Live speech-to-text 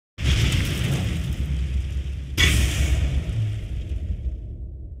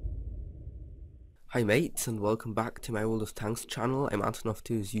Hi mates, and welcome back to my World of Tanks channel. I'm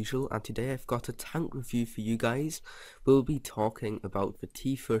Antonov2 as usual, and today I've got a tank review for you guys. We'll be talking about the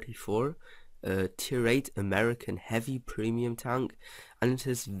T34, a tier 8 American heavy premium tank, and it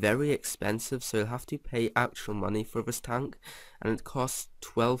is very expensive, so you'll have to pay actual money for this tank, and it costs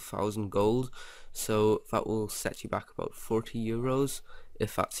 12,000 gold, so that will set you back about 40 euros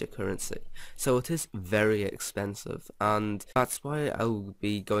if that's your currency. So it is very expensive, and that's why I'll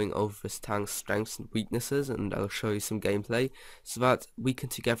be going over this tank's strengths and weaknesses, and I'll show you some gameplay so that we can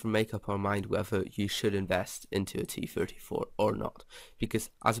together make up our mind whether you should invest into a T34 or not,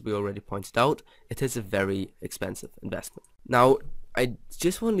 because as we already pointed out, it is a very expensive investment. Now, I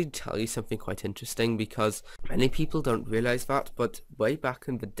just wanted to tell you something quite interesting, because many people don't realize that, but way back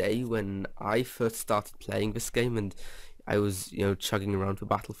in the day when I first started playing this game, and I was, chugging around the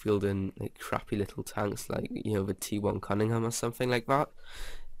battlefield in like crappy little tanks like, the T1 Cunningham or something like that.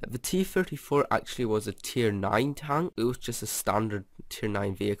 The T34 actually was a tier 9 tank. It was just a standard tier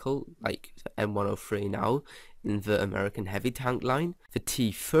 9 vehicle, like the M103 now, in the American heavy tank line. The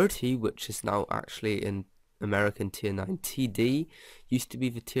T30, which is now actually in American tier 9 TD, used to be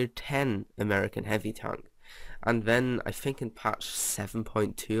the tier 10 American heavy tank. And then, I think in patch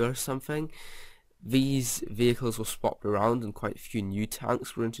 7.2 or something, these vehicles were swapped around and quite a few new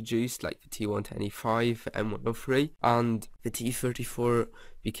tanks were introduced, like the T125, M103, and the T34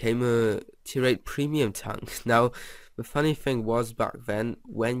 became a tier 8 premium tank. Now, the funny thing was, back then,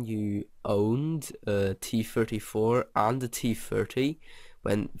 when you owned a T34 and a T30,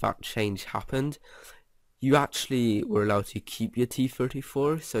 when that change happened, you actually were allowed to keep your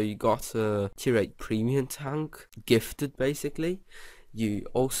T34, so you got a tier 8 premium tank gifted, basically. You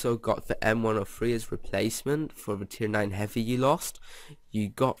also got the M103 as replacement for the tier 9 heavy you lost. You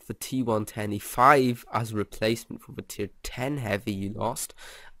got the T125 as replacement for the tier 10 heavy you lost.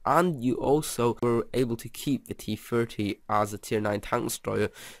 And you also were able to keep the T30 as a tier 9 tank destroyer,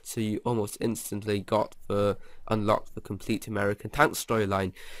 so you almost instantly unlocked the complete American tank destroyer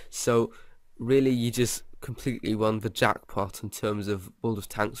line. So really, you just completely won the jackpot in terms of World of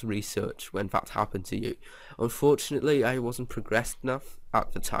Tanks research when that happened to you. Unfortunately, I wasn't progressed enough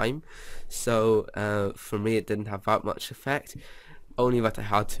at the time, so for me it didn't have that much effect, only that I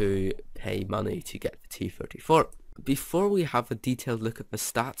had to pay money to get the T34. Before we have a detailed look at the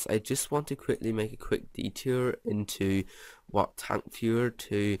stats, I just want to quickly make a quick detour into what tank viewer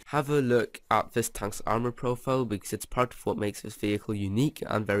to have a look at this tank's armor profile, because it's part of what makes this vehicle unique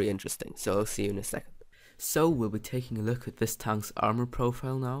and very interesting. So I'll see you in a second. So we'll be taking a look at this tank's armor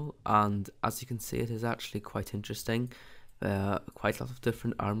profile now, and as you can see, it is actually quite interesting. Quite a lot of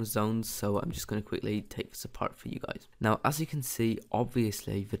different armor zones, so I'm just going to quickly take this apart for you guys. Now, as you can see,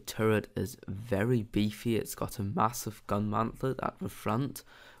 obviously the turret is very beefy. It's got a massive gun mantlet at the front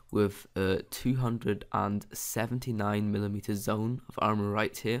with a 279mm zone of armor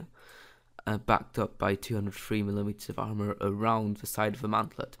right here, backed up by 203mm of armor around the side of the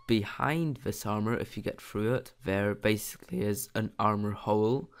mantlet. Behind this armor, if you get through it, there basically is an armor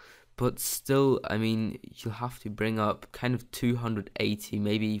hole. But still, I mean, you'll have to bring up kind of 280,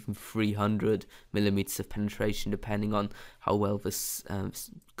 maybe even 300mm of penetration, depending on how well this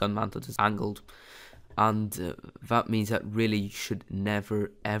gun mantlet is angled. And that means that really you should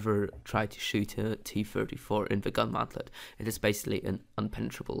never ever try to shoot a T34 in the gun mantlet. It is basically an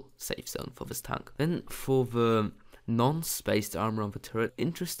unpenetrable safe zone for this tank. Then for the non-spaced armor on the turret,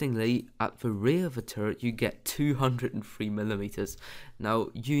 interestingly, at the rear of the turret you get 203mm. Now,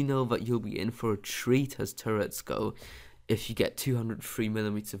 you know that you'll be in for a treat as turrets go if you get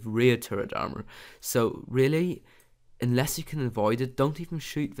 203mm of rear turret armor. So really, unless you can avoid it, don't even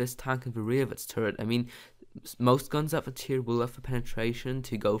shoot this tank in the rear of its turret. I mean, most guns at the tier will have the penetration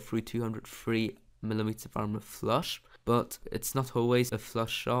to go through 203mm of armor flush, but it's not always a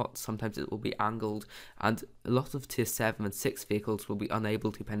flush shot. Sometimes it will be angled, and a lot of tier 7 and 6 vehicles will be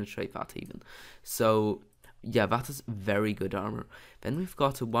unable to penetrate that even. So yeah, that is very good armor. Then we've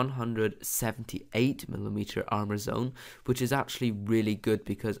got a 178mm armor zone, which is actually really good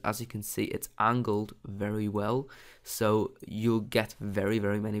because, as you can see, it's angled very well, so you'll get very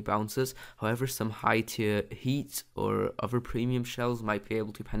many bounces. However, some high tier heat or other premium shells might be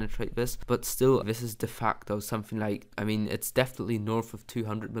able to penetrate this, but still, this is de facto something like, I mean, it's definitely north of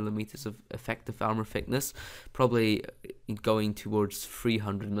 200mm of effective armor thickness, probably going towards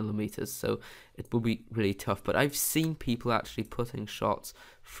 300mm, so it will be really tough. But I've seen people actually putting shots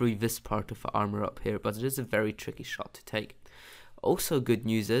through this part of the armor up here, but it is a very tricky shot to take. Also, good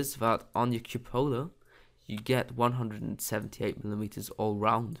news is that on your cupola you get 178mm all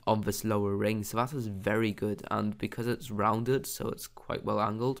round on this lower ring, so that is very good, and because it's rounded, so it's quite well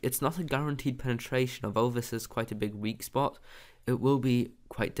angled, it's not a guaranteed penetration. Although this is quite a big weak spot, it will be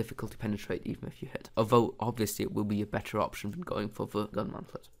quite difficult to penetrate even if you hit, although obviously it will be a better option than going for the gun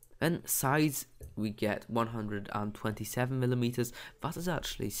mantlet. Then sides, we get 127mm. That is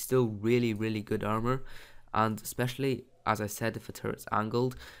actually still really good armor, and especially, as I said, if the turret's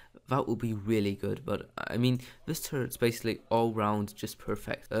angled, that will be really good. But I mean, this turret's basically all round just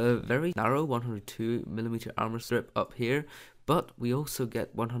perfect. A very narrow 102mm armor strip up here, but we also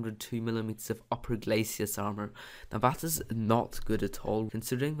get 102mm of upper glacis armor. Now that is not good at all,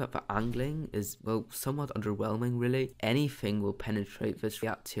 considering that the angling is, well, somewhat underwhelming really. Anything will penetrate this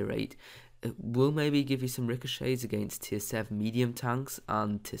at tier 8. It will maybe give you some ricochets against tier 7 medium tanks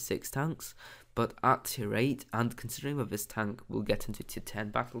and tier 6 tanks, but at tier 8, and considering that this tank will get into tier 10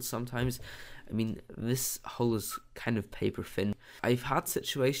 battles sometimes, I mean, this hull is kind of paper thin. I've had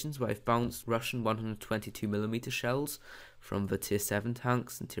situations where I've bounced Russian 122mm shells from the tier 7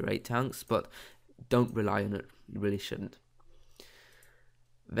 tanks and tier 8 tanks, but don't rely on it, you really shouldn't.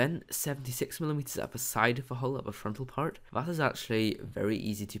 Then 76mm at the side of the hull, at the frontal part, that is actually very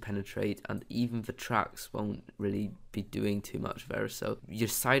easy to penetrate, and even the tracks won't really be doing too much there, so your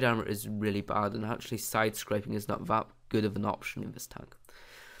side armor is really bad, and actually side scraping is not that good of an option in this tank.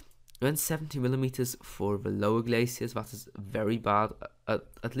 Then 70mm for the lower glacis, that is very bad.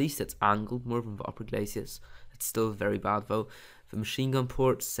 At least it's angled more than the upper glacis. It's still very bad though. The machine gun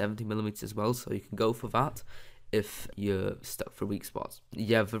port, 70mm as well, so you can go for that if you're stuck for weak spots.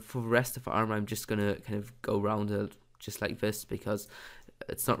 Yeah, for the rest of the armor, I'm just gonna kind of go around it just like this because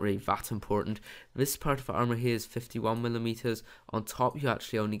it's not really that important. This part of the armor here is 51mm. On top, you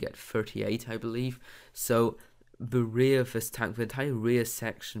actually only get 38, I believe. So the rear of this tank, the entire rear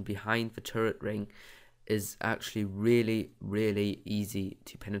section behind the turret ring, is actually really easy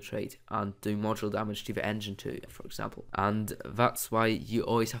to penetrate and do module damage to the engine too, for example. And that's why you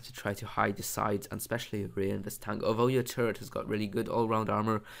always have to try to hide the sides, and especially the rear in this tank. Although your turret has got really good all-round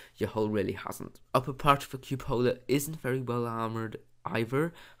armor, your hull really hasn't. Upper part of the cupola isn't very well armored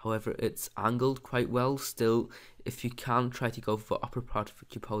either, however it's angled quite well still. If you can, try to go for the upper part of the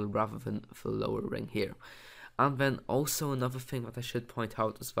cupola rather than for the lower ring here. And then also another thing that I should point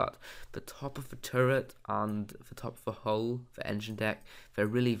out is that the top of the turret and the top of the hull, the engine deck, they're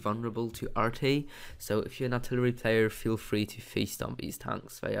really vulnerable to RT. So if you're an artillery player, feel free to feast on these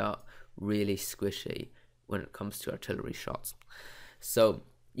tanks. They are really squishy when it comes to artillery shots. So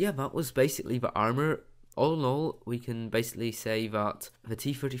yeah, that was basically the armor. All in all, we can basically say that the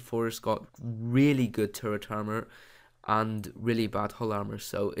T34 has got really good turret armor and really bad hull armor,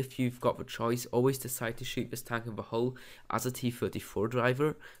 so if you've got the choice, always decide to shoot this tank in the hull as a T34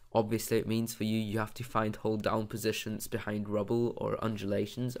 driver. Obviously it means for you have to find hull down positions behind rubble or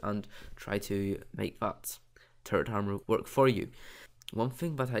undulations and try to make that turret armor work for you. One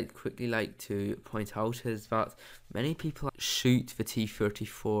thing that I'd quickly like to point out is that many people shoot the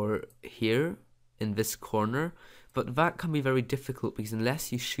T34 here in this corner, but that can be very difficult because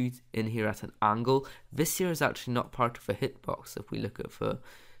unless you shoot in here at an angle, this here is actually not part of a hitbox. If we look at the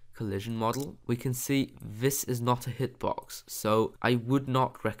collision model, we can see this is not a hitbox, so I would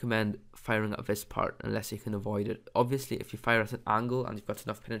not recommend firing at this part unless you can avoid it. Obviously if you fire at an angle and you've got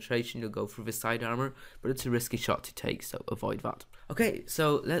enough penetration, you'll go through the side armor, but it's a risky shot to take, so avoid that. Okay,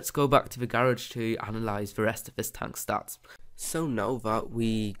 so let's go back to the garage to analyze the rest of this tank's stats. So now that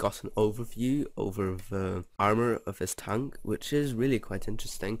we got an overview over the armor of this tank, which is really quite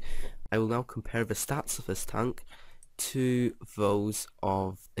interesting, I will now compare the stats of this tank to those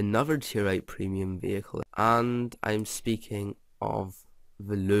of another tier 8 premium vehicle, and I'm speaking of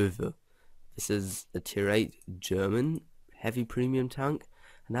the Löwe. This is a tier 8 German heavy premium tank,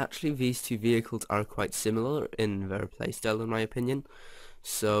 and actually these two vehicles are quite similar in their playstyle in my opinion,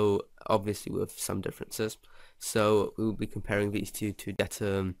 so obviously with some differences. So we will be comparing these two to get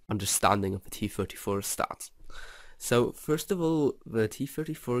an understanding of the T34 stats. So first of all, the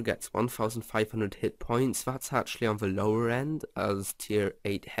T34 gets 1500 hit points. That's actually on the lower end as tier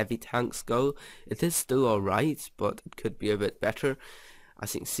 8 heavy tanks go. It is still alright, but it could be a bit better.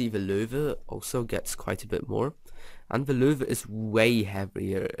 As you can see, the Löwe also gets quite a bit more. And the Löwe is way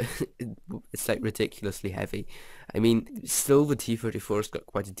heavier. It's like ridiculously heavy. I mean, still the T34's got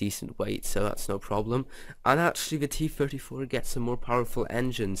quite a decent weight, so that's no problem. And actually the T34 gets a more powerful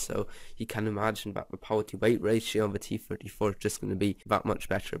engine, so you can imagine that the power to weight ratio on the T34 is just going to be that much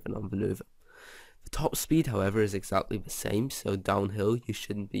better than on the Löwe. The Top speed, however, is exactly the same, so downhill you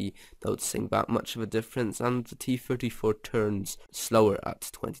shouldn't be noticing that much of a difference, and the T34 turns slower at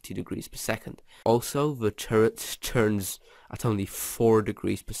 22 degrees per second. Also, the turret turns at only 4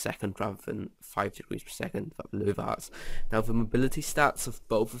 degrees per second rather than 5 degrees per second that the Löwe has. Now, the mobility stats of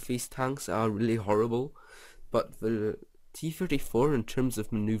both of these tanks are really horrible, but the T34 in terms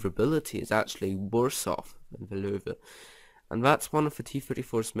of maneuverability is actually worse off than the Löwe. And that's one of the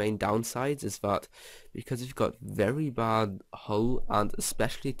T34's main downsides, is that because you've got very bad hull and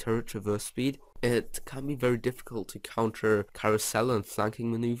especially turret traverse speed, it can be very difficult to counter carousel and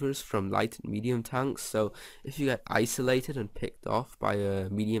flanking maneuvers from light and medium tanks. So if you get isolated and picked off by a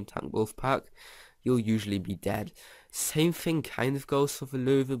medium tank wolf pack, you'll usually be dead. Same thing kind of goes for the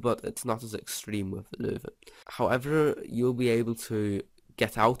Löwe, but it's not as extreme with the Löwe. However, you'll be able to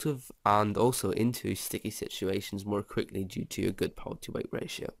get out of and also into sticky situations more quickly due to a good power to weight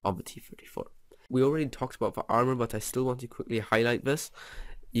ratio of the T34. We already talked about the armor, but I still want to quickly highlight this.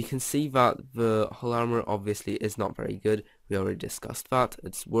 You can see that the hull armor obviously is not very good. We already discussed that.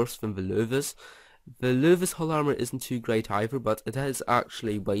 It's worse than the Löwe's. The Löwe's hull armor isn't too great either, but it is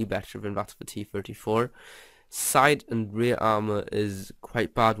actually way better than that of the T34. Side and rear armor is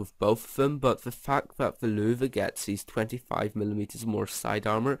quite bad with both of them, but the fact that the Löwe gets these 25mm more side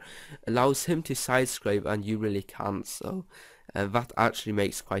armor allows him to side scrape and you really can't, so that actually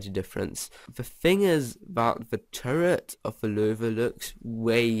makes quite a difference. The thing is that the turret of the Löwe looks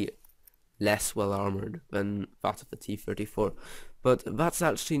way less well armored than that of the T34, but that's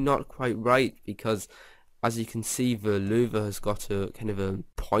actually not quite right, because as you can see, the Löwe has got a kind of a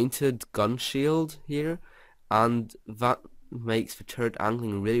pointed gun shield here, and that makes the turret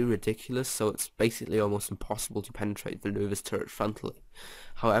angling really ridiculous, so it's basically almost impossible to penetrate the Löwe's turret frontally.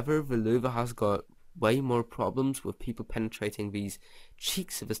 However, the Löwe has got way more problems with people penetrating these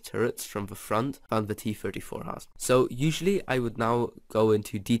cheeks of his turrets from the front than the T34 has. So usually I would now go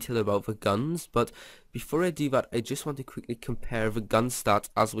into detail about the guns, but before I do that, I just want to quickly compare the gun stats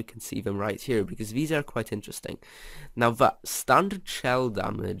as we can see them right here, because these are quite interesting. Now, the standard shell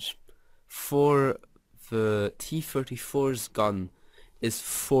damage for the T34's gun is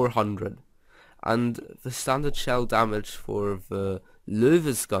 400, and the standard shell damage for the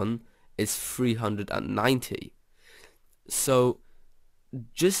Löwe's gun is 390. So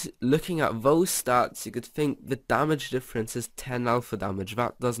just looking at those stats, you could think the damage difference is 10 alpha damage.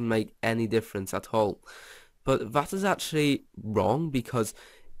 That doesn't make any difference at all. But that is actually wrong, because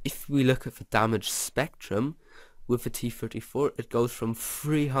if we look at the damage spectrum, with the T34 it goes from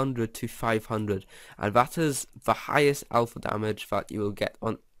 300 to 500, and that is the highest alpha damage that you will get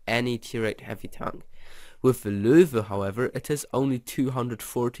on any tier 8 heavy tank. With the Löwe, however, it is only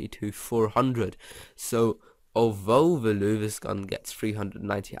 240 to 400, so although the Löwe's gun gets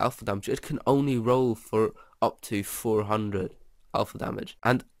 390 alpha damage, it can only roll for up to 400 alpha damage.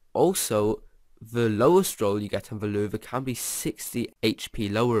 And also, the lowest roll you get on the Löwe can be 60 HP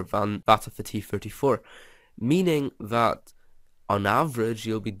lower than that of the T34, meaning that on average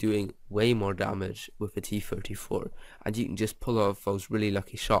you'll be doing way more damage with the T34, and you can just pull off those really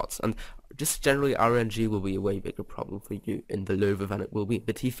lucky shots, and just generally RNG will be a way bigger problem for you in the Löwe than it will be in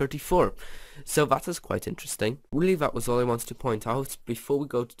the T34. So that is quite interesting. Really, that was all I wanted to point out. Before we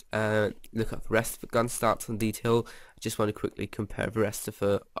go to look at the rest of the gun stats in detail, I just want to quickly compare the rest of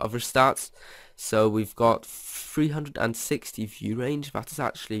the other stats. So we've got 360 view range. That is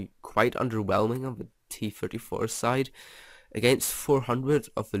actually quite underwhelming on the T34 side, against 400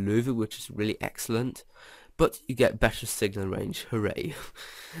 of the Löwe, which is really excellent, but you get better signal range, hooray.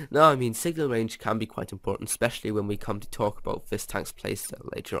 Now, I mean, signal range can be quite important, especially when we come to talk about this tank's playstyle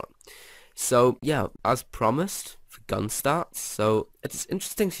later on. So yeah, as promised, for gun stats, so it's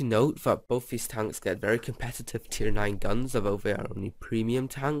interesting to note that both these tanks get very competitive tier 9 guns, although they are only premium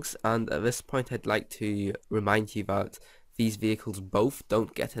tanks, and at this point I'd like to remind you that these vehicles both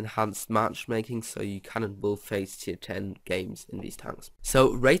don't get enhanced matchmaking, so you can and will face tier 10 games in these tanks.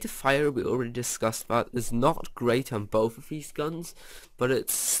 So rate of fire, we already discussed that, is not great on both of these guns, but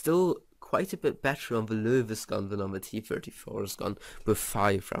it's still quite a bit better on the Löwe's gun than on the T34's gun, with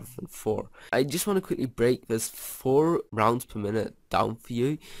 5 rather than 4. I just want to quickly break this 4 rounds per minute down for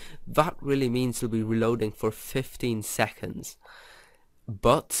you. That really means you'll be reloading for 15 seconds,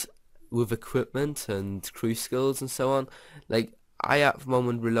 but with equipment and crew skills and so on, like I at the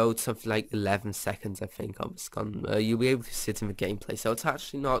moment reload something like 11 seconds I think on this gun. You'll be able to see it in the gameplay, so it's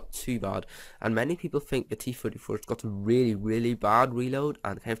actually not too bad, and many people think the T34's got a really bad reload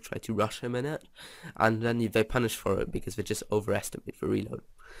and kind of try to rush him in it, and then they punish for it because they just overestimate the reload.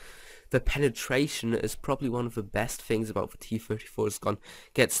 The penetration is probably one of the best things about the T34's gun.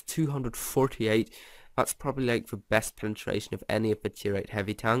 Gets 248. That's probably like the best penetration of any of the tier 8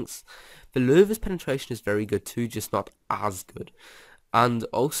 heavy tanks. The Löwe's penetration is very good too, just not as good. And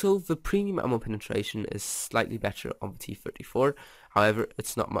also the premium ammo penetration is slightly better on the T34, however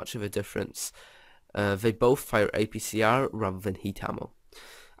it's not much of a difference. They both fire APCR rather than heat ammo.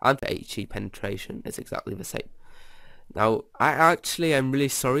 And the HE penetration is exactly the same. Now, I'm really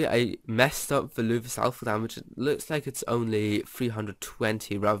sorry, I messed up the Löwe's alpha damage. It looks like it's only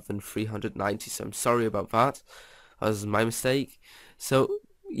 320 rather than 390, so I'm sorry about that. That was my mistake. So,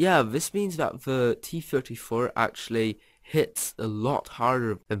 yeah, this means that the T34 actually hits a lot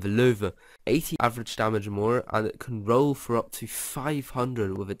harder than the Löwe. 80 average damage more, and it can roll for up to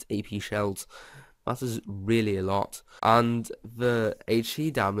 500 with its AP shells. That is really a lot. And the HE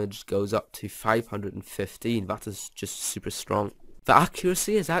damage goes up to 515. That is just super strong. The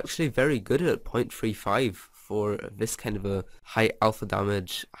accuracy is actually very good at 0.35 for this kind of a high alpha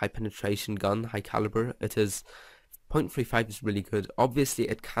damage, high penetration gun, high caliber. It is 0.35 is really good. Obviously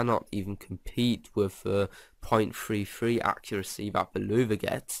it cannot even compete with the 0.33 accuracy that the Löwe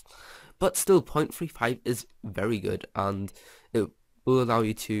gets, but still 0.35 is very good, and it will allow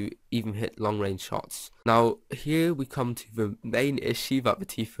you to even hit long range shots. Now here we come to the main issue that the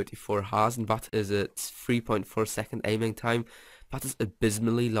T34 has, and that is its 3.4 second aiming time. That is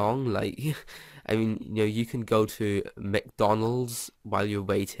abysmally long. Like, I mean, you know, you can go to McDonald's while you're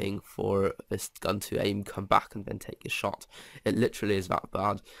waiting for this gun to aim, come back and then take a shot. It literally is that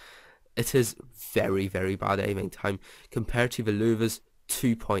bad. It is very, very bad aiming time compared to the Löwe's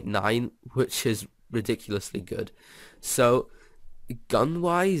 2.9, which is ridiculously good. So gun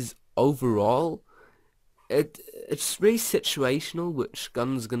wise, overall, it's really situational which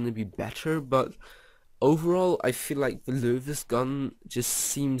gun's gonna be better, but overall I feel like the Löwe's gun just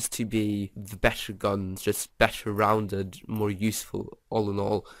seems to be the better gun, just better rounded, more useful all in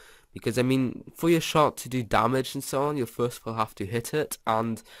all. Because I mean, for your shot to do damage and so on, you'll first of all have to hit it,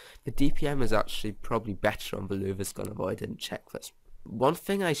 and the DPM is actually probably better on the Löwe's gun, although I didn't check this. One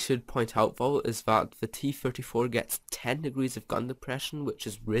thing I should point out though is that the T34 gets 10 degrees of gun depression, which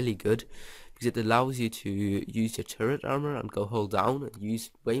is really good because it allows you to use your turret armor and go hold down and use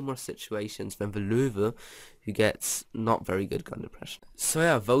way more situations than the Löwe, who gets not very good gun depression. So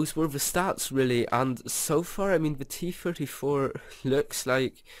yeah, those were the stats really, and so far I mean the T34 looks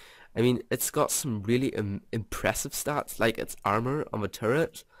like, I mean, it's got some really impressive stats, like its armor on the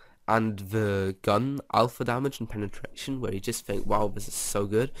turret and the gun alpha damage and penetration, where you just think, wow, this is so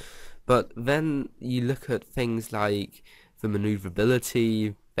good. But then you look at things like the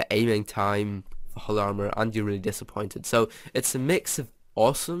maneuverability, the aiming time, the hull armor, and you're really disappointed. So it's a mix of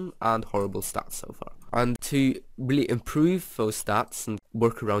awesome and horrible stats so far. And to really improve those stats and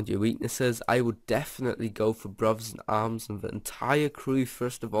work around your weaknesses, I would definitely go for bruvs and arms and the entire crew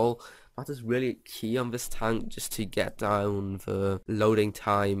first of all. That is really key on this tank, just to get down the loading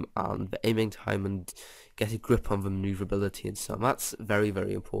time and the aiming time and get a grip on the maneuverability and so on. That's very,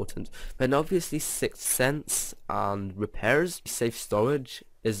 very important. Then obviously sixth sense and repairs, safe storage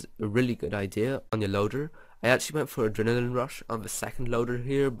is a really good idea on your loader. I actually went for adrenaline rush on the second loader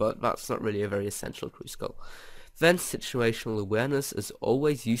here, but that's not really a very essential crew skill. Then situational awareness is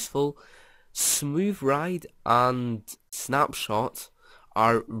always useful. Smooth ride and snapshot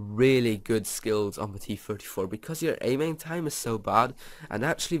are really good skills on the T34 because your aiming time is so bad, and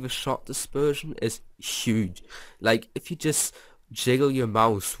actually the shot dispersion is huge. Like, if you just jiggle your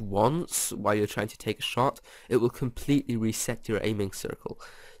mouse once while you're trying to take a shot, it will completely reset your aiming circle.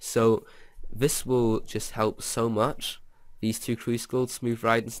 So this will just help so much. These two crew skills, smooth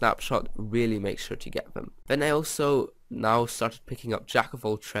ride and snapshot, really make sure to get them. Then I also now started picking up jack of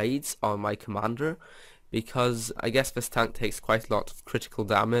all trades on my commander, because I guess this tank takes quite a lot of critical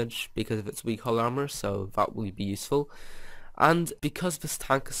damage because of its weak hull armor, so that will be useful. And because this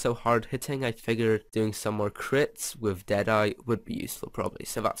tank is so hard hitting, I figured doing some more crits with Deadeye would be useful probably,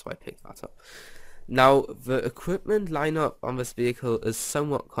 so that's why I picked that up. Now, the equipment lineup on this vehicle is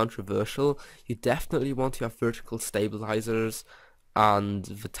somewhat controversial. You definitely want to have vertical stabilizers and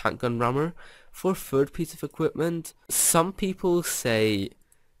the tank gun rammer. For third piece of equipment, some people say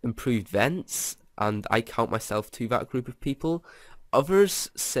improved vents, and I count myself to that group of people.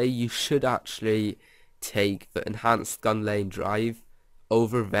 Others say you should actually take the enhanced gun lane drive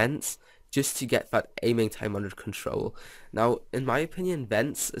over vents just to get that aiming time under control. Now, in my opinion,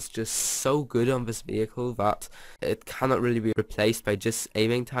 vents is just so good on this vehicle that it cannot really be replaced by just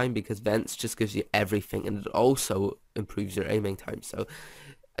aiming time, because vents just gives you everything and it also improves your aiming time. So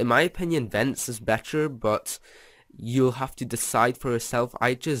in my opinion, vents is better, but you'll have to decide for yourself.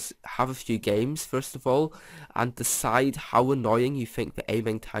 I just have a few games first of all and decide how annoying you think the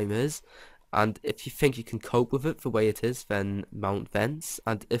aiming time is, and if you think you can cope with it the way it is, then mount vents,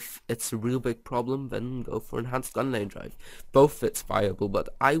 and if it's a real big problem, then go for enhanced gun lane drive. Both it's viable, but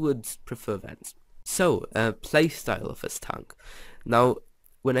I would prefer vents. So, playstyle of this tank. Now,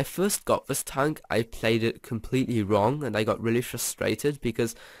 when I first got this tank, I played it completely wrong, and I got really frustrated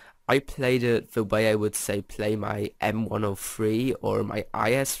because I played it the way I would say play my M103 or my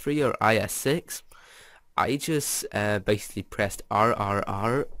IS3 or IS6. I just basically pressed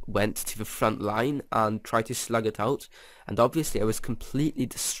RRR, went to the front line and tried to slug it out, and obviously I was completely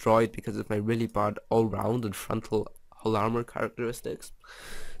destroyed because of my really bad all-round and frontal hull armor characteristics.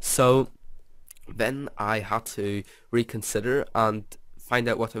 So then I had to reconsider and find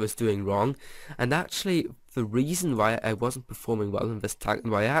out what I was doing wrong, and actually the reason why I wasn't performing well in this tank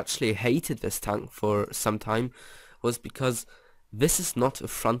and why I actually hated this tank for some time was because this is not a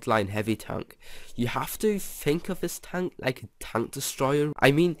frontline heavy tank. You have to think of this tank like a tank destroyer.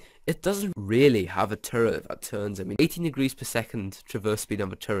 I mean, it doesn't really have a turret that turns, 18 degrees per second traverse speed on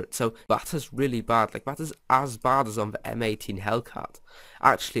the turret, so that is really bad. Like, that is as bad as on the M18 Hellcat.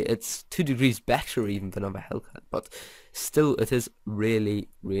 Actually, it's 2 degrees better even than on the Hellcat, but still it is really,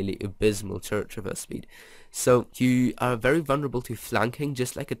 really abysmal turret traverse speed. So you are very vulnerable to flanking,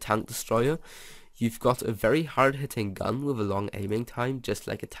 just like a tank destroyer. You've got a very hard-hitting gun with a long aiming time, just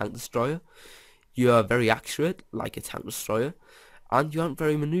like a tank destroyer. You are very accurate, like a tank destroyer. And you aren't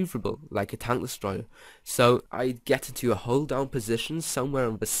very maneuverable, like a tank destroyer. So I'd get into a hold down position somewhere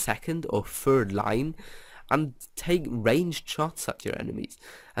on the second or third line and take ranged shots at your enemies.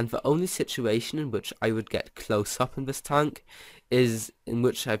 And the only situation in which I would get close up in this tank is in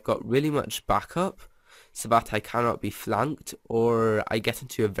which I've got really much backup, so that I cannot be flanked, or I get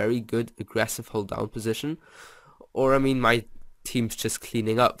into a very good aggressive hold down position, or my team's just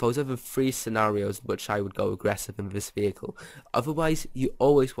cleaning up. Those are the three scenarios in which I would go aggressive in this vehicle. Otherwise, you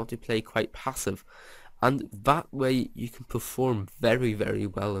always want to play quite passive, and that way you can perform very, very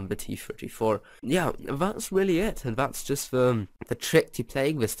well in the T34. Yeah, that's really it, and that's just the trick to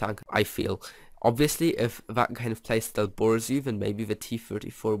playing this tank, I feel. Obviously, if that kind of playstyle bores you, then maybe the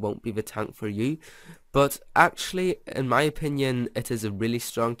T34 won't be the tank for you. But actually, in my opinion, it is a really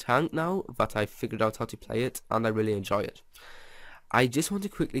strong tank now that I've figured out how to play it, and I really enjoy it. I just want to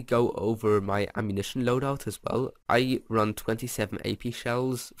quickly go over my ammunition loadout as well. I run 27 AP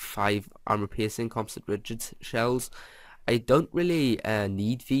shells, 5 armor-piercing composite rigid shells. I don't really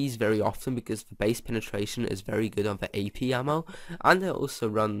need these very often because the base penetration is very good on the AP ammo, and I also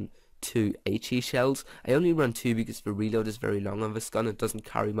run 2 HE shells. I only run 2 because the reload is very long on this gun. It doesn't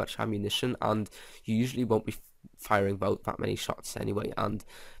carry much ammunition, and you usually won't be firing about that many shots anyway, and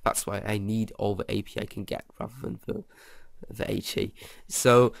that's why I need all the AP I can get rather than the HE.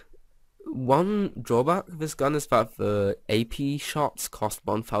 So one drawback of this gun is that the AP shots cost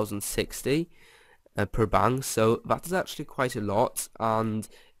 1060 per bang, so that is actually quite a lot, and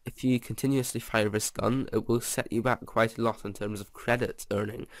if you continuously fire this gun, it will set you back quite a lot in terms of credit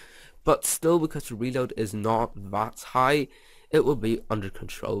earning. But still, because the reload is not that high, it will be under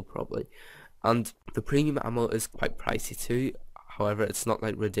control probably. And the premium ammo is quite pricey too, however it's not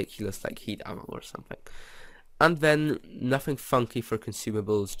like ridiculous like heat ammo or something. And then nothing funky for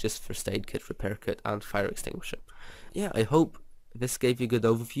consumables, just first aid kit, repair kit and fire extinguisher. Yeah, I hope this gave you a good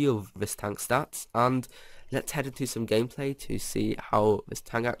overview of this tank stats, and let's head into some gameplay to see how this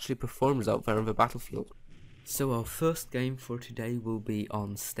tank actually performs out there on the battlefield. So our first game for today will be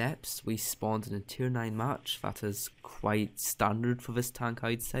on steps. We spawned in a tier 9 match. That is quite standard for this tank,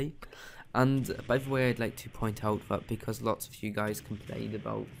 I'd say. And by the way, I'd like to point out that because lots of you guys complained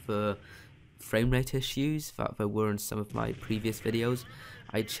about the frame rate issues that there were in some of my previous videos,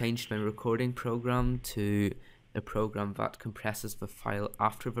 I changed my recording program to a program that compresses the file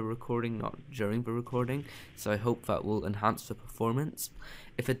after the recording, not during the recording, so I hope that will enhance the performance.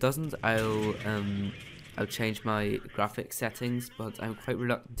 If it doesn't, I'll change my graphics settings, but I'm quite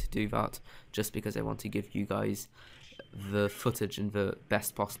reluctant to do that just because I want to give you guys the footage in the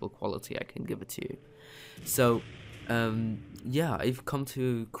best possible quality I can give it to you. So yeah, I've come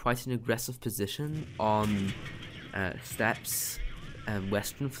to quite an aggressive position on steps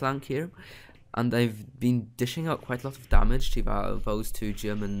western flank here, and I've been dishing out quite a lot of damage to those two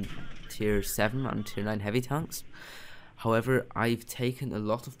German tier 7 and tier 9 heavy tanks. However, I've taken a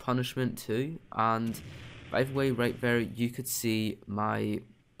lot of punishment too, and by the way, right there you could see my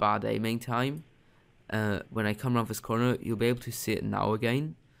bad aiming time. When I come around this corner, you'll be able to see it now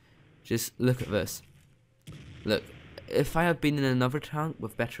again. Just look at this. Look, if I had been in another tank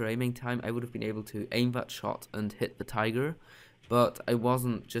with better aiming time, I would have been able to aim that shot and hit the tiger, but I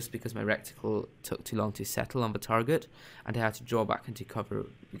wasn't, just because my reticle took too long to settle on the target, and I had to draw back into cover,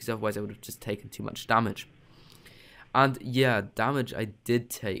 because otherwise I would have just taken too much damage. And yeah, damage I did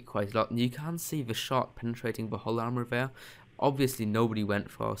take quite a lot, and you can see the shot penetrating the hull armor there. Obviously nobody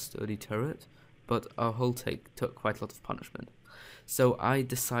went for a sturdy turret, but our hull took quite a lot of punishment. So I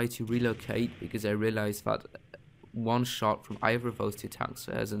decided to relocate, because I realized that one shot from either of those two tanks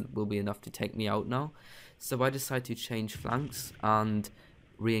will be enough to take me out now. So I decided to change flanks and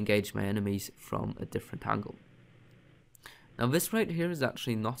re-engage my enemies from a different angle. Now this right here is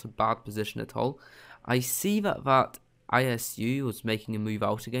actually not a bad position at all. I see that ISU was making a move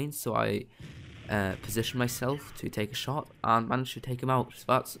out again, so I positioned myself to take a shot and managed to take him out. So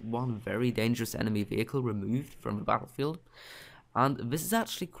that's one very dangerous enemy vehicle removed from the battlefield. And this is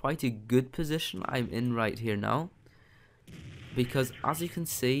actually quite a good position I'm in right here now, because as you can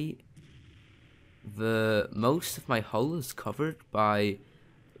see, most of my hull is covered by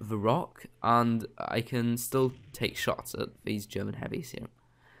the rock, and I can still take shots at these German heavies here.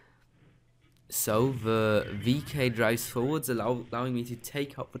 So the VK drives forwards, allowing me to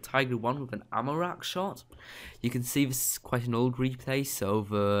take out the Tiger 1 with an ammo rack shot. You can see this is quite an old replay, so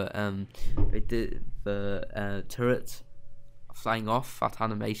the turret flying off, that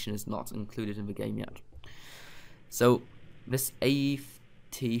animation is not included in the game yet. So this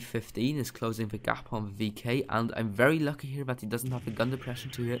T34 is closing the gap on the VK, and I'm very lucky here that he doesn't have the gun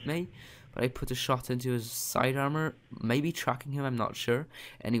depression to hit me. But I put a shot into his side armor, maybe tracking him, I'm not sure.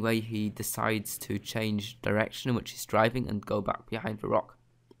 Anyway, he decides to change direction in which he's driving and go back behind the rock.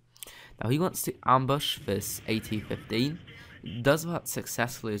 Now he wants to ambush this AT-15. Does that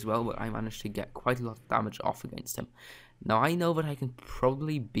successfully as well, but I managed to get quite a lot of damage off against him. Now I know that I can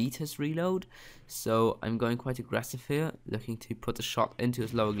probably beat his reload, so I'm going quite aggressive here, looking to put a shot into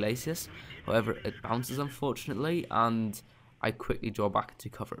his lower glacis. However, it bounces unfortunately, and I quickly draw back into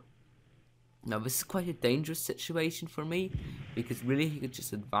cover. Now this is quite a dangerous situation for me, because really he could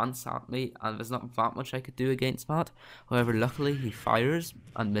just advance at me and there's not that much I could do against that. However, luckily he fires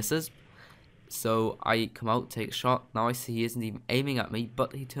and misses, so I come out, take a shot. Now I see he isn't even aiming at me,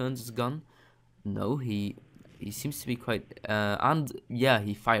 but he turns his gun. No, he seems to be quite and yeah,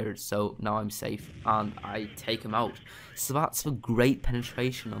 he fired, so now I'm safe and I take him out. So that's a great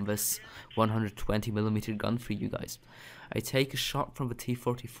penetration on this 120mm gun for you guys. I take a shot from the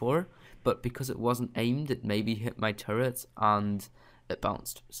T34, but because it wasn't aimed, it maybe hit my turret and it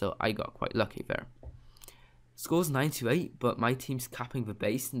bounced, so I got quite lucky there. Score's 9-8, but my team's capping the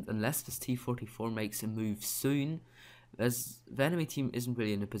base, and unless this T34 makes a move soon, the enemy team isn't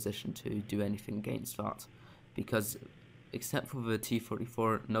really in a position to do anything against that, because except for the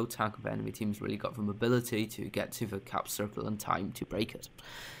T34, no tank of the enemy team's really got the mobility to get to the cap circle in time to break it.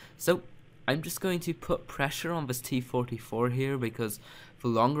 So I'm just going to put pressure on this T34 here, because the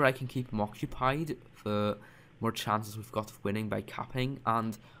longer I can keep him occupied, the more chances we've got of winning by capping.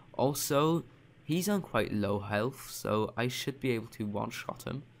 And also, he's on quite low health, so I should be able to one-shot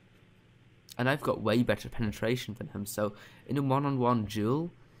him. And I've got way better penetration than him, so in a one-on-one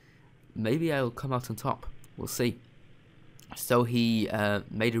duel, maybe I'll come out on top. We'll see. So he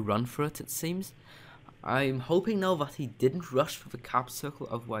made a run for it seems. I'm hoping now that he didn't rush for the cap circle,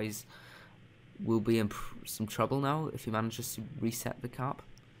 otherwise we'll be in some trouble now if he manages to reset the cap.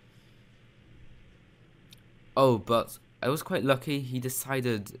 Oh, but I was quite lucky. He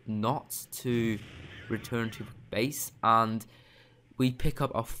decided not to return to the base, and we pick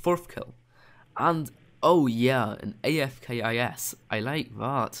up our 4th kill. And oh yeah, an AFKIS. I like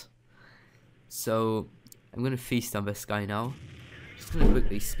that. So I'm going to feast on this guy now. Just going to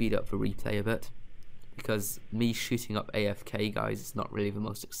quickly speed up the replay a bit, because me shooting up AFK guys is not really the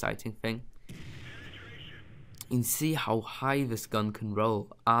most exciting thing. You can see how high this gun can roll,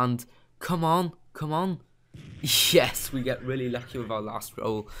 and come on, come on. Yes, we get really lucky with our last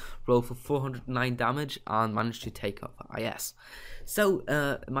roll for 409 damage and managed to take up IS. So,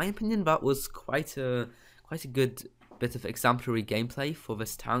 in my opinion, that was quite a good bit of exemplary gameplay for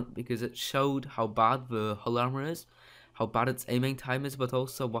this tank, because it showed how bad the hull armor is, how bad its aiming time is, but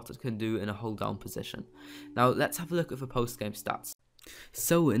also what it can do in a hold down position. Now, let's have a look at the post-game stats.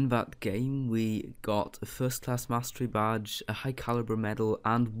 So in that game we got a first class mastery badge, a high caliber medal,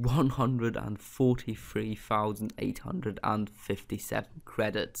 and 143,857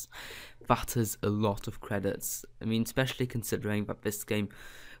 credits. That is a lot of credits. I mean, especially considering that this game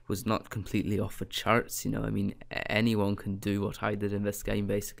was not completely off the charts, you know. I mean, anyone can do what I did in this game,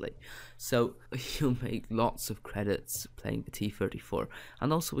 basically. So you'll make lots of credits playing the T34,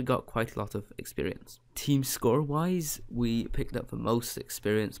 and also we got quite a lot of experience. Team score wise, we picked up the most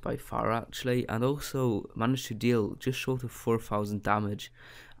experience by far, actually, and also managed to deal just short of 4,000 damage,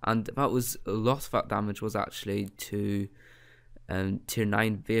 and that was a lot of that damage was actually to tier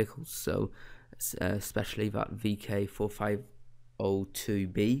 9 vehicles, so especially that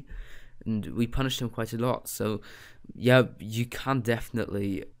VK4502B, and we punished him quite a lot. So yeah, you can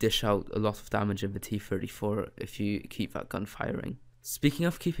definitely dish out a lot of damage in the T34 if you keep that gun firing. Speaking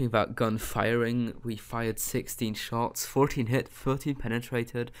of keeping that gun firing, we fired 16 shots, 14 hit, 13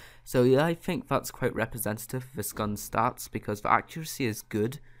 penetrated, so yeah, I think that's quite representative of this gun's stats, because the accuracy is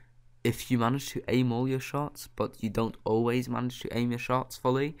good if you manage to aim all your shots, but you don't always manage to aim your shots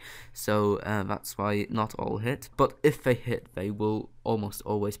fully, so that's why not all hit. But if they hit, they will almost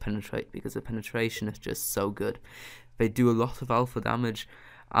always penetrate, because the penetration is just so good. They do a lot of alpha damage,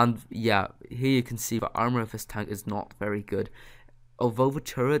 and yeah, here you can see the armor of this tank is not very good. Although the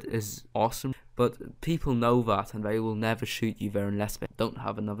turret is awesome, but people know that, and they will never shoot you there unless they don't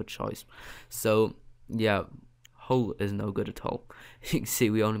have another choice. So yeah, hull is no good at all. You can see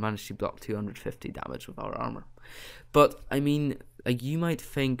we only managed to block 250 damage with our armor. But I mean, like, you might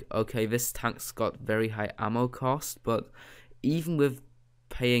think, okay, this tank's got very high ammo cost, but even with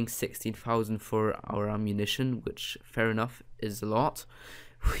paying 16,000 for our ammunition, which fair enough is a lot,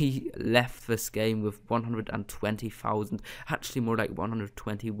 we left this game with 120,000, actually more like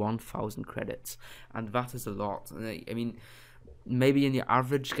 121,000 credits, and that is a lot. I mean, maybe in your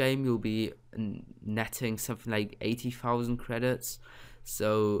average game you'll be netting something like 80,000 credits,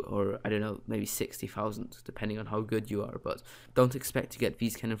 so, or I don't know, maybe 60,000 depending on how good you are, but don't expect to get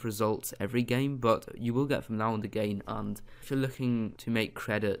these kind of results every game, but you will get them now and again. And if you're looking to make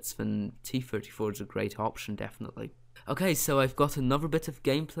credits, then T34 is a great option, definitely. Okay, so I've got another bit of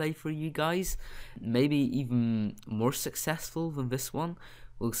gameplay for you guys, maybe even more successful than this one.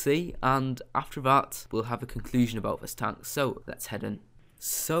 We'll see, and after that, we'll have a conclusion about this tank, so let's head in.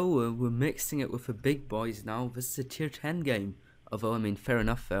 So, we're mixing it with the big boys now. This is a tier 10 game, although, I mean, fair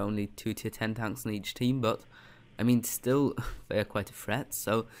enough, there are only 2 tier 10 tanks in each team, but, I mean, still, they are quite a threat.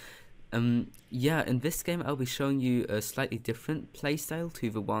 So, yeah, in this game, I'll be showing you a slightly different playstyle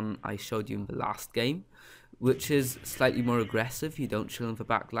to the one I showed you in the last game, which is slightly more aggressive. You don't chill in the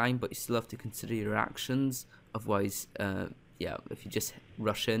back line, but you still have to consider your actions, otherwise, yeah, if you just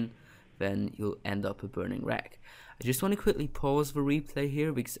rush in, then you'll end up a burning wreck. I just want to quickly pause the replay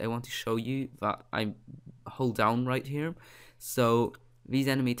here because I want to show you that I'm hull down right here. So these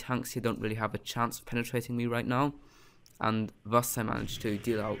enemy tanks here don't really have a chance of penetrating me right now, and thus I managed to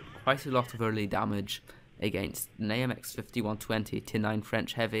deal out quite a lot of early damage against an AMX 5120, tier 9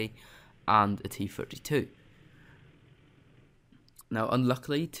 French heavy, and a T32. Now,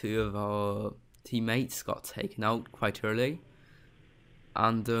 unluckily, 2 of our teammates got taken out quite early,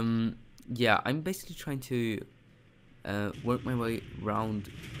 and yeah, I'm basically trying to work my way around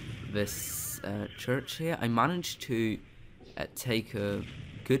this church here. I managed to take a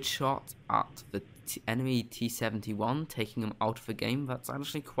good shot at the enemy T71, taking him out of the game. That's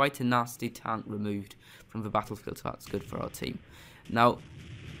actually quite a nasty tank removed from the battlefield, so that's good for our team. Now,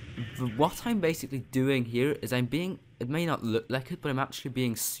 what I'm basically doing here is it may not look like it, but I'm actually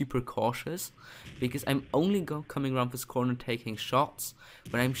being super cautious, because I'm only coming around this corner taking shots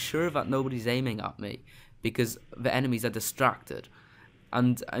when I'm sure that nobody's aiming at me, because the enemies are distracted.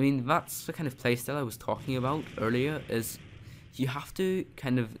 And I mean, that's the kind of playstyle I was talking about earlier, is you have to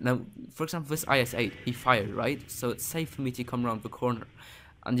kind of, now for example this IS-8, he fired, right? So it's safe for me to come around the corner.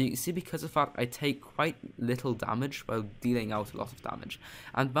 And you can see because of that, I take quite little damage while dealing out a lot of damage.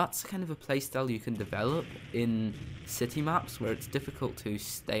 And that's kind of a playstyle you can develop in city maps where it's difficult to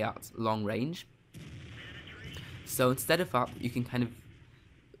stay at long range. So instead of that, you can kind of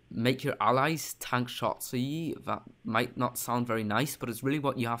make your allies tank shots for you. That might not sound very nice, but it's really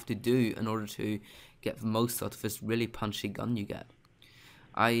what you have to do in order to get the most out of this really punchy gun you get.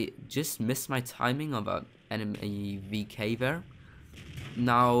 I just missed my timing on that enemy VK there.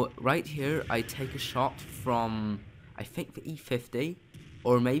 Now, right here, I take a shot from, I think, the E50,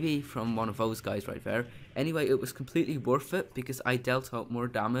 or maybe from one of those guys right there. Anyway, it was completely worth it, because I dealt out more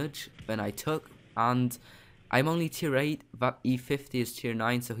damage than I took, and I'm only tier 8, that E50 is tier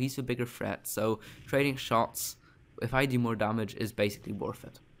 9, so he's a bigger threat, so trading shots, if I do more damage, is basically worth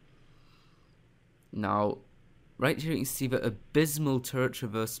it. Now, right here you can see the abysmal turret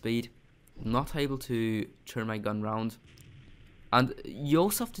traverse speed. I'm not able to turn my gun round. And you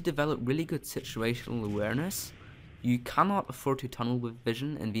also have to develop really good situational awareness, You cannot afford to tunnel with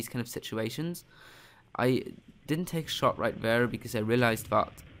vision in these kind of situations. I didn't take a shot right there because I realized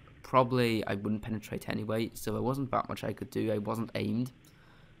that probably I wouldn't penetrate anyway, so there wasn't that much I could do. I wasn't aimed.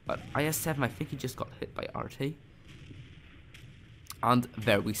 But IS-7, I think he just got hit by RT. And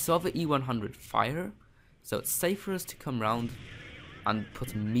there, we saw the E100 fire, so it's safe for us to come round and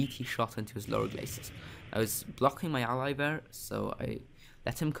put a meaty shot into his lower glacis. I was blocking my ally there, so I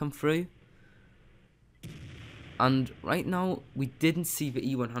let him come through. And right now, we didn't see the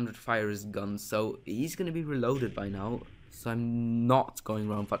E100 fire his gun, so he's going to be reloaded by now, so I'm not going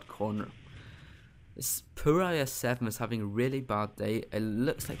around that corner. This poor IS-7 is having a really bad day. It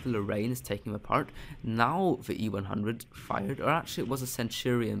looks like the Lorraine is taking him apart. Now the E100 fired, or actually it was a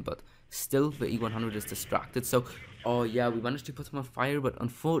Centurion, but still the E100 is distracted. So, oh yeah, we managed to put him on fire, but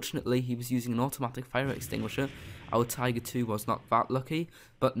unfortunately he was using an automatic fire extinguisher. Our Tiger 2 was not that lucky,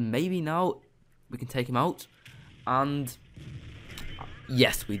 but maybe now we can take him out. And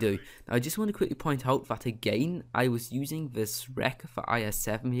yes, we do. Now I just want to quickly point out that again, I was using this wreck for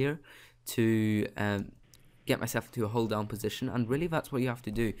IS-7 here to get myself into a hold down position, and really that's what you have to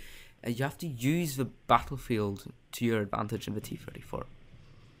do. You have to use the battlefield to your advantage in the T34.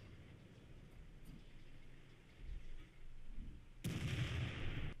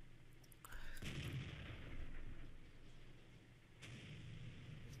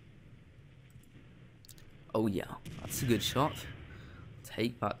 Oh yeah, that's a good shot.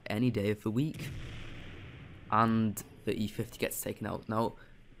 Take that any day of the week. And the E50 gets taken out. Now,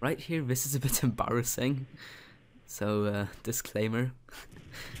 right here, this is a bit embarrassing. So, disclaimer.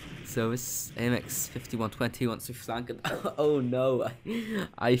 So this AMX 5120 wants to flank it. Oh no,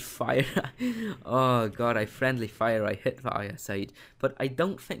 I fire. Oh god, I friendly fire. I hit the IS-8. But I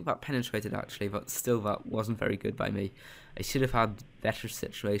don't think that penetrated actually, but still that wasn't very good by me. I should have had better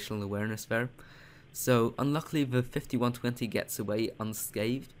situational awareness there. So, unluckily, the 5120 gets away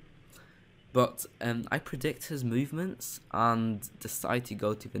unscathed. But I predict his movements and decide to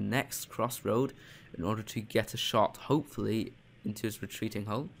go to the next crossroad in order to get a shot, hopefully, into his retreating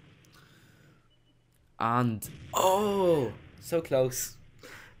hull. And, oh, so close.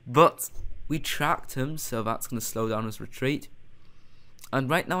 But we tracked him, so that's going to slow down his retreat. And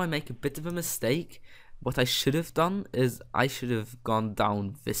right now I make a bit of a mistake. What I should have done is I should have gone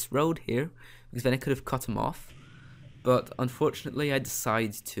down this road here, because then I could have cut him off. But unfortunately I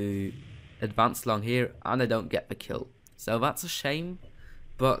decide to advance along here and I don't get the kill. So that's a shame,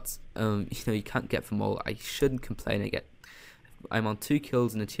 but you know, you can't get them all. I shouldn't complain. I'm on 2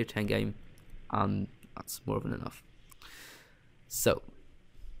 kills in a tier 10 game, and that's more than enough. So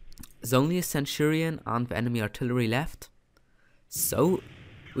there's only a Centurion and the enemy artillery left. So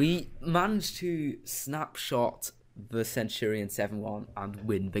we managed to snapshot the Centurion 7-1 and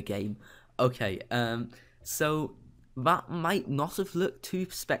win the game. Okay, so that might not have looked too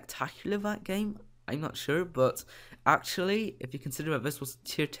spectacular that game, I'm not sure, but actually, if you consider that this was a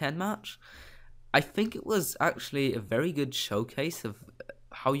tier 10 match, I think it was actually a very good showcase of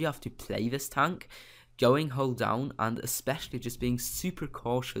how you have to play this tank, going hull down, and especially just being super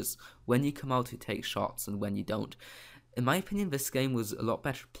cautious when you come out to take shots and when you don't. In my opinion, this game was a lot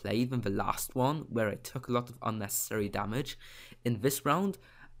better played than the last one, where I took a lot of unnecessary damage. In this round,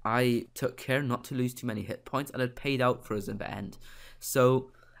 I took care not to lose too many hit points, and it paid out for us in the end.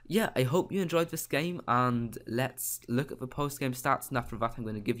 So, yeah, I hope you enjoyed this game, and let's look at the post-game stats, and after that I'm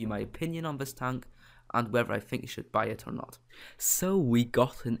going to give you my opinion on this tank, and whether I think you should buy it or not. So we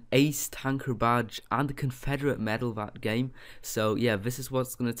got an ace tanker badge and a Confederate medal that game. So yeah, this is what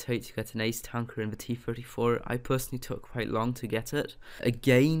it's going to take to get an ace tanker in the T34. I personally took quite long to get it.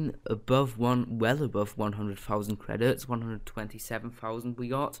 Again, well above 100,000 credits, 127,000 we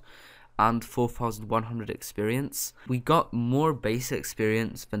got, and 4,100 experience. We got more base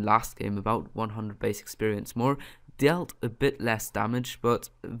experience than last game, about 100 base experience more. Dealt a bit less damage, but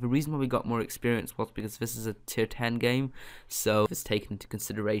the reason why we got more experience was because this is a tier 10 game, so it's taken into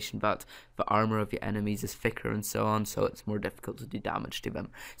consideration that the armor of your enemies is thicker and so on, so it's more difficult to do damage to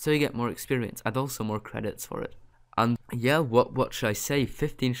them. So you get more experience and also more credits for it. And yeah, what should I say?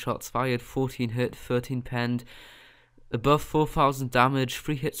 15 shots fired, 14 hit, 13 penned, above 4,000 damage,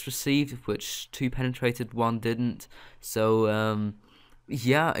 3 hits received, of which 2 penetrated, 1 didn't. So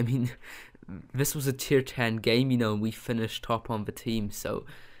yeah, I mean, this was a tier 10 game, you know, and we finished top on the team. So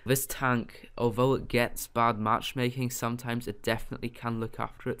this tank, although it gets bad matchmaking, sometimes it definitely can look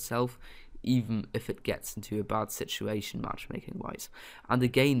after itself, even if it gets into a bad situation matchmaking wise. And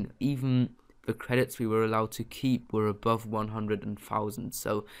again, even the credits we were allowed to keep were above 100,000,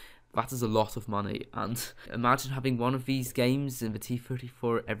 so that is a lot of money. And imagine having one of these games in the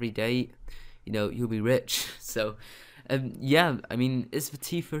T34 every day. you know, you'll be rich. So yeah, I mean, is the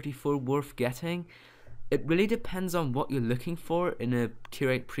T34 worth getting? It really depends on what you're looking for in a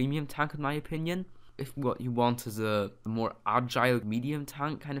tier 8 premium tank, in my opinion. If what you want is a more agile medium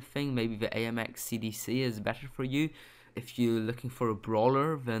tank kind of thing, maybe the AMX CDC is better for you. If you're looking for a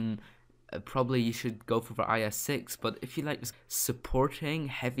brawler, then probably you should go for the IS-6. But if you like this supporting,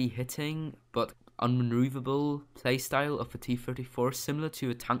 heavy hitting, but unmaneuverable playstyle of the T34, similar to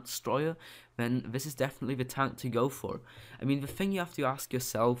a tank destroyer, then this is definitely the tank to go for. I mean, the thing you have to ask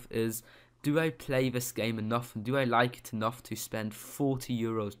yourself is, do I play this game enough, and do I like it enough to spend 40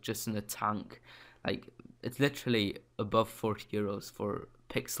 euros just in a tank? Like, it's literally above 40 euros for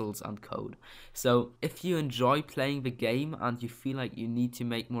pixels and code. So if you enjoy playing the game and you feel like you need to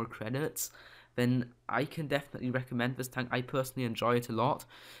make more credits, then I can definitely recommend this tank. I personally enjoy it a lot,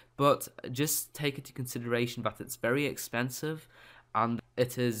 but just take into consideration that it's very expensive and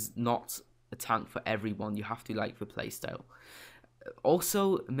it is not a tank for everyone. You have to like the playstyle.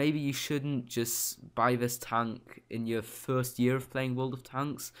 Also, maybe you shouldn't just buy this tank in your first year of playing World of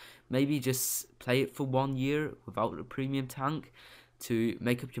Tanks. Maybe just play it for 1 year without a premium tank to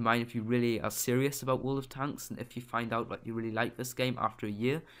make up your mind if you really are serious about World of Tanks, and if you find out that you really like this game after a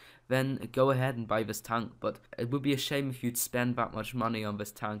year, then go ahead and buy this tank. But it would be a shame if you'd spend that much money on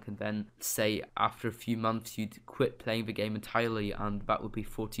this tank and then say after a few months you'd quit playing the game entirely, and that would be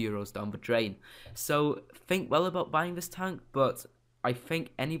 40 euros down the drain. So think well about buying this tank, but I think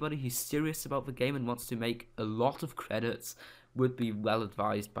anybody who's serious about the game and wants to make a lot of credits would be well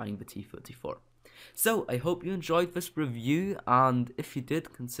advised buying the T34. So I hope you enjoyed this review, and if you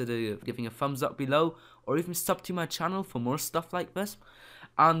did, consider giving a thumbs up below, or even sub to my channel for more stuff like this.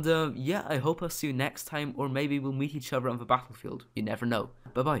 And yeah, I hope I'll see you next time, or maybe we'll meet each other on the battlefield. You never know.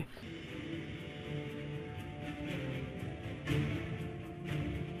 Bye bye.